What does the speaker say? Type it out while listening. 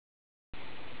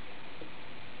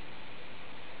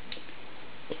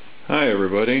Hi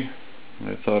everybody,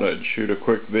 I thought I'd shoot a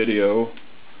quick video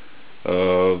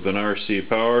of an RC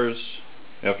Powers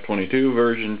F22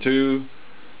 version 2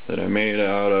 that I made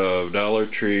out of Dollar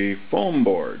Tree foam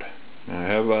board. I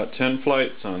have about 10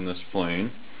 flights on this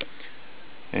plane,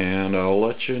 and I'll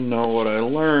let you know what I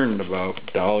learned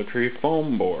about Dollar Tree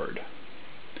foam board.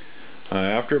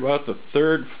 After about the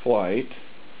third flight,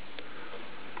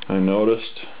 I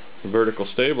noticed the vertical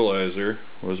stabilizer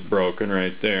was broken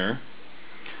right there.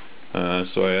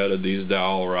 So I added these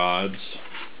dowel rods,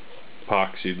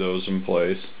 epoxied those in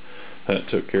place. That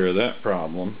took care of that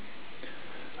problem.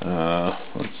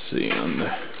 Let's see, on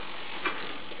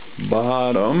the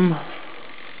bottom,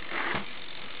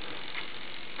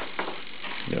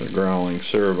 got a growling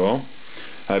servo.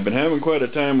 I've been having quite a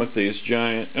time with these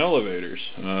giant elevators.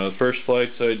 The first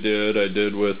flights I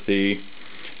did with the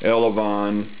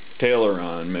Elevon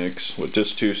Tailoron mix with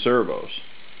just 2 servos.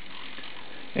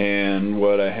 And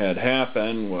what I had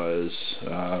happen was,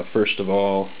 first of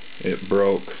all, it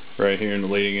broke right here in the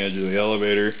leading edge of the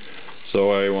elevator,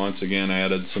 so I once again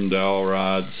added some dowel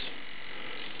rods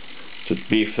to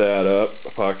beef that up,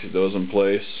 epoxied those in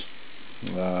place.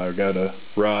 I've got a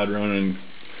rod running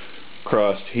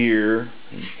across here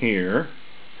and here,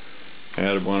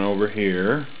 added one over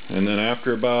here, and then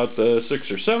after about the 6th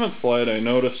or 7th flight I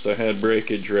noticed I had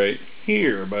breakage right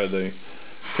here by the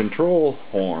control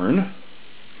horn.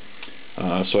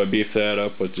 So I beefed that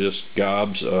up with just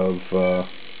gobs of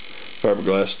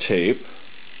fiberglass tape.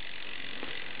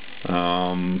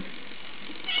 Now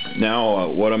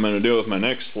what I'm going to do with my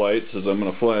next flights is I'm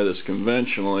going to fly this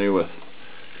conventionally with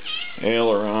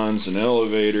ailerons and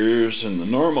elevators in the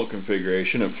normal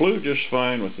configuration. It flew just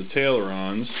fine with the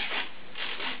ailerons.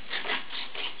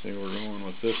 See, we're going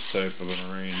with this type of an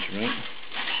arrangement.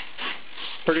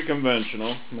 Pretty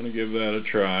conventional. I'm going to give that a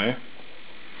try.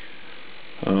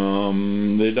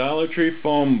 The Dollar Tree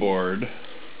foam board,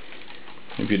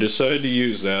 if you decide to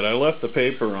use that, I left the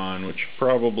paper on, which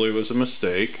probably was a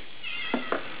mistake.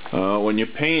 When you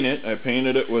paint it, I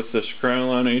painted it with this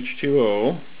Krylon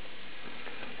H2O.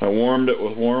 I warmed it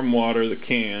with warm water, the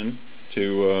can,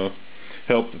 to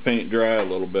help the paint dry a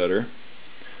little better.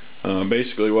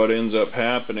 Basically what ends up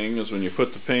happening is when you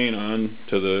put the paint on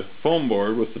to the foam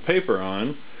board with the paper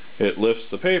on, it lifts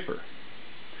the paper.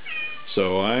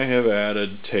 So I have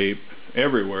added tape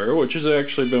everywhere, which has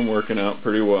actually been working out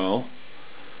pretty well.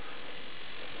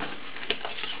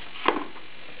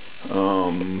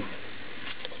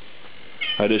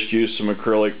 I just used some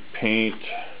acrylic paint,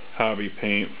 hobby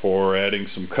paint, for adding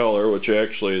some color, which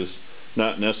actually is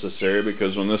not necessary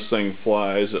because when this thing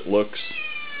flies it looks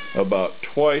about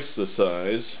twice the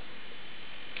size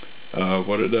of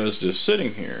what it does just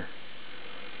sitting here.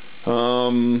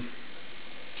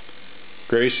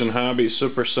 Grayson Hobby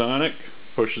Supersonic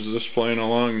pushes this plane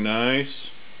along nice.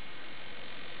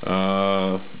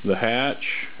 The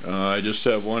hatch, I just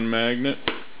have one magnet,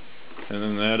 and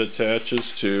then that attaches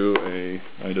to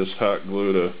I just hot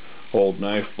glued a old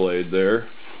knife blade there,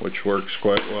 which works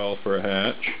quite well for a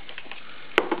hatch.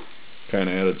 Kind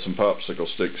of added some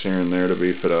popsicle sticks here and there to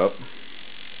beef it up.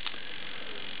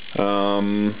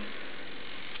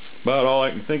 About all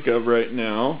I can think of right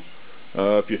now.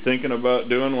 If you're thinking about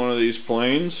doing one of these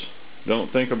planes,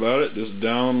 don't think about it, just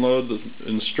download the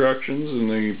instructions and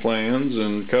the plans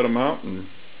and cut them out and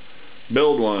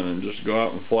build one and just go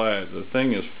out and fly it. The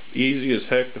thing is easy as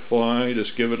heck to fly,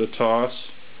 just give it a toss.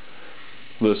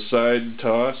 The side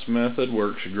toss method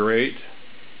works great.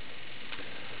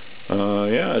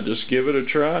 Yeah, just give it a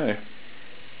try.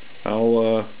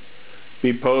 I'll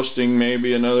be posting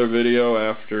maybe another video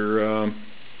after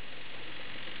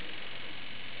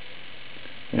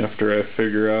I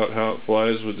figure out how it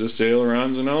flies with just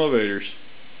ailerons and elevators.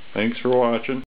 Thanks for watching.